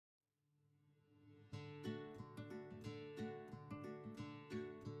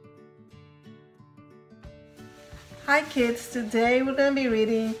Hi kids, today we're going to be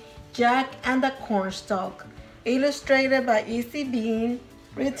reading Jack and the Cornstalk, illustrated by Izzy,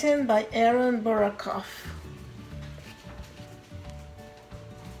 written by Burakoff.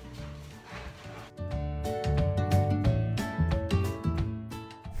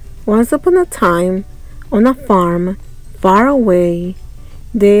 Once upon a time, on a farm far away,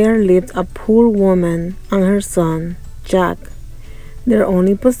 there lived a poor woman and her son, Jack. Their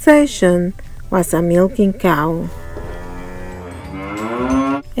only possession was a milking cow.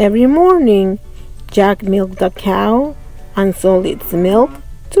 Every morning, Jack milked the cow and sold its milk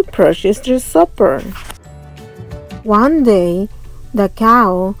to purchase their supper. One day, the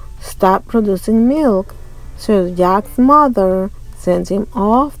cow stopped producing milk, so Jack's mother sent him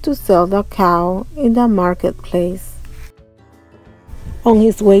off to sell the cow in the marketplace. On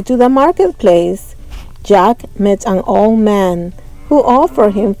his way to the marketplace, Jack met an old man who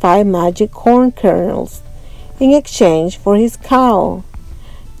offered him 5 magic corn kernels in exchange for his cow.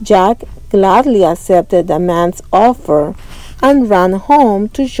 Jack gladly accepted the man's offer and ran home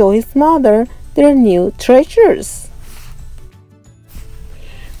to show his mother their new treasures.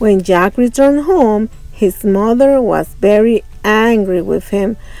 When Jack returned home, his mother was very angry with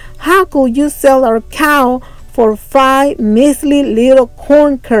him. "How could you sell our cow for 5 measly little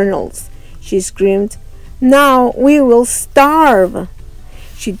corn kernels?" she screamed. "Now we will starve."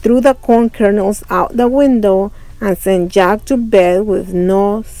 She threw the corn kernels out the window and sent Jack to bed with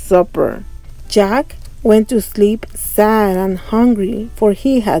no supper. Jack went to sleep sad and hungry, for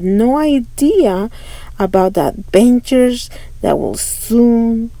he had no idea about the adventures that will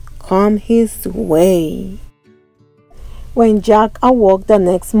soon come his way. When Jack awoke the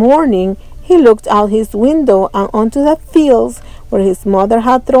next morning, he looked out his window and onto the fields where his mother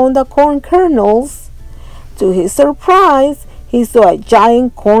had thrown the corn kernels. To his surprise, he saw a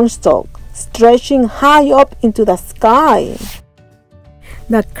giant cornstalk stretching high up into the sky.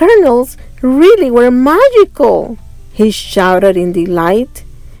 The kernels really were magical, he shouted in delight.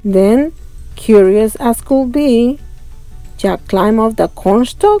 Then, curious as could be, Jack climbed off the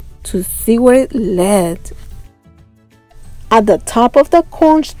cornstalk to see where it led. At the top of the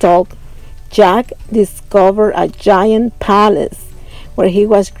cornstalk, Jack discovered a giant palace where he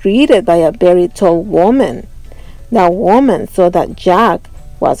was greeted by a very tall woman. The woman saw that Jack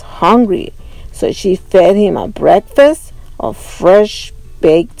was hungry, so she fed him a breakfast of fresh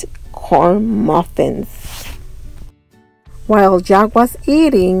baked corn muffins. While Jack was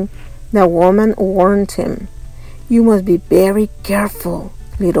eating, the woman warned him, "You must be very careful,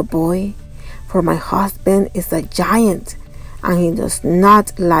 little boy, for my husband is a giant, and he does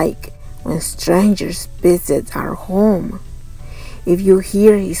not like when strangers visit our home. If you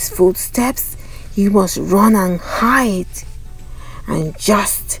hear his footsteps, you must run and hide." And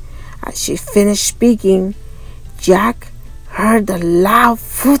just as she finished speaking, Jack heard the loud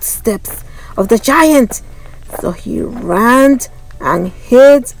footsteps of the giant, so he ran and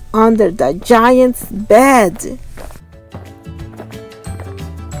hid under the giant's bed.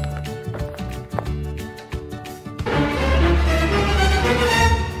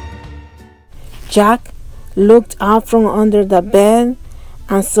 Jack looked out from under the bed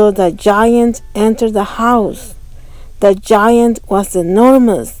and saw the giant enter the house. The giant was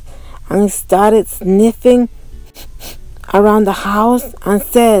enormous and started sniffing around the house and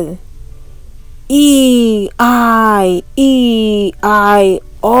said, "E-I-E-I-O,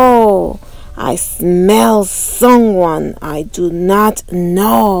 I smell someone I do not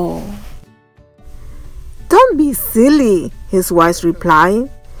know." "Don't be silly," his wife replied.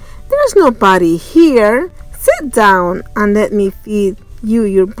 "There's nobody here. Sit down and let me feed you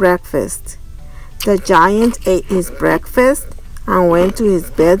your breakfast." The giant ate his breakfast and went to his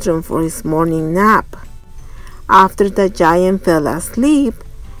bedroom for his morning nap. After the giant fell asleep,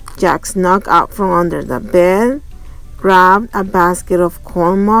 Jack snuck out from under the bed, grabbed a basket of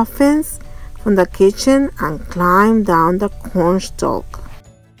corn muffins from the kitchen, and climbed down the cornstalk.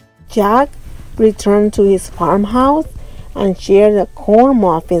 Jack returned to his farmhouse and shared the corn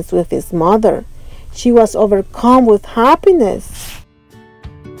muffins with his mother. She was overcome with happiness.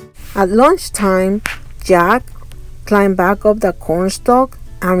 At lunchtime, Jack climbed back up the cornstalk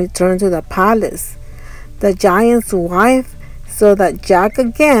and returned to the palace. The giant's wife saw that Jack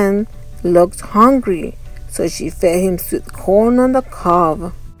again looked hungry, so she fed him sweet corn on the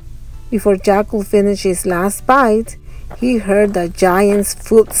cob. Before Jack could finish his last bite, he heard the giant's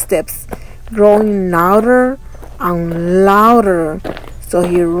footsteps growing louder and louder, so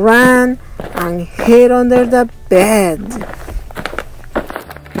he ran and hid under the bed.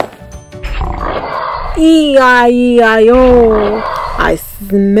 "E-I-E-I-O, I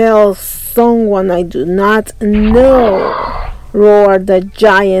smell someone I do not know," roared the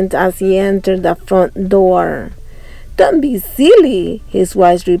giant as he entered the front door. "Don't be silly," his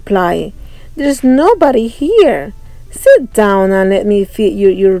wife replied. "There's nobody here. Sit down and let me feed you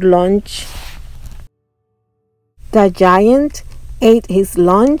your lunch." The giant ate his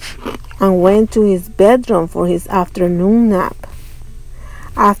lunch and went to his bedroom for his afternoon nap.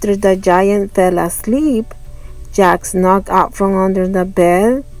 After the giant fell asleep, Jack snuck out from under the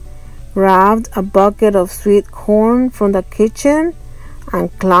bed, grabbed a bucket of sweet corn from the kitchen,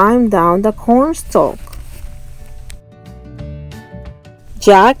 and climbed down the cornstalk.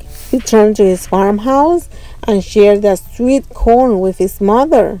 Jack returned to his farmhouse and shared the sweet corn with his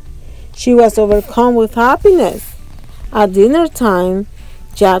mother. She was overcome with happiness. At dinner time,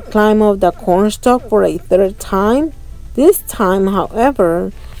 Jack climbed up the cornstalk for a third time. This time,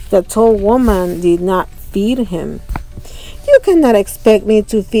 however, the tall woman did not feed him. "You cannot expect me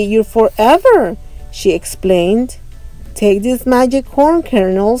to feed you forever," she explained. "Take these magic corn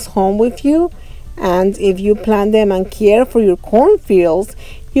kernels home with you, and if you plant them and care for your cornfields,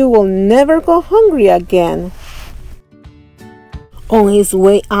 you will never go hungry again." On his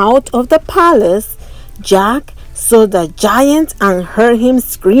way out of the palace, Jack saw the giant and heard him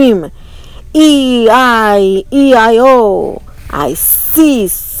scream, "E-I-E-I-O! I see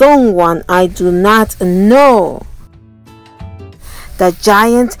someone I do not know." The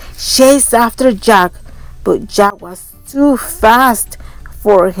giant chased after Jack, but Jack was too fast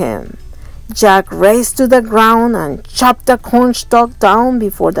for him. Jack raced to the ground and chopped the cornstalk down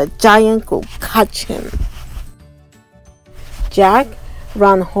before the giant could catch him. Jack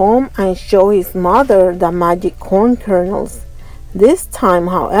ran home and showed his mother the magic corn kernels. This time,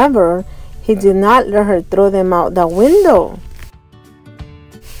 however, he did not let her throw them out the window.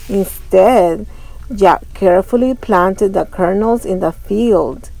 Instead, Jack carefully planted the kernels in the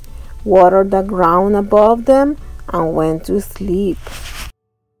field, watered the ground above them, and went to sleep.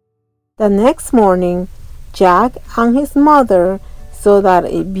 The next morning, Jack and his mother saw that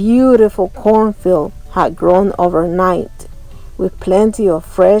a beautiful cornfield had grown overnight, with plenty of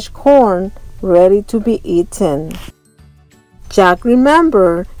fresh corn ready to be eaten. Jack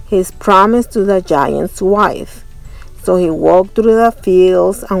remembered his promise to the giant's wife, so he walked through the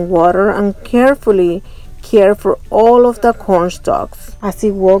fields and watered and carefully cared for all of the cornstalks. As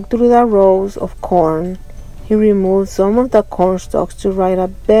he walked through the rows of corn, he removed some of the cornstalks to write a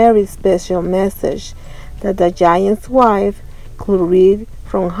very special message that the giant's wife could read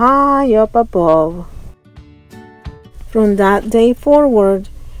from high up above. From that day forward,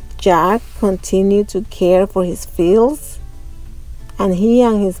 Jack continued to care for his fields, and he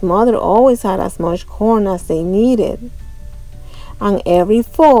and his mother always had as much corn as they needed. And every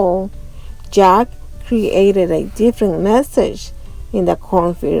fall, Jack created a different message in the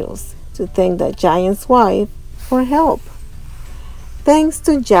cornfields to thank the giant's wife for help. Thanks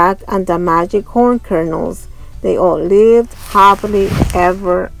to Jack and the magic corn kernels, they all lived happily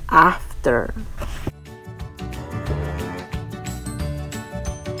ever after.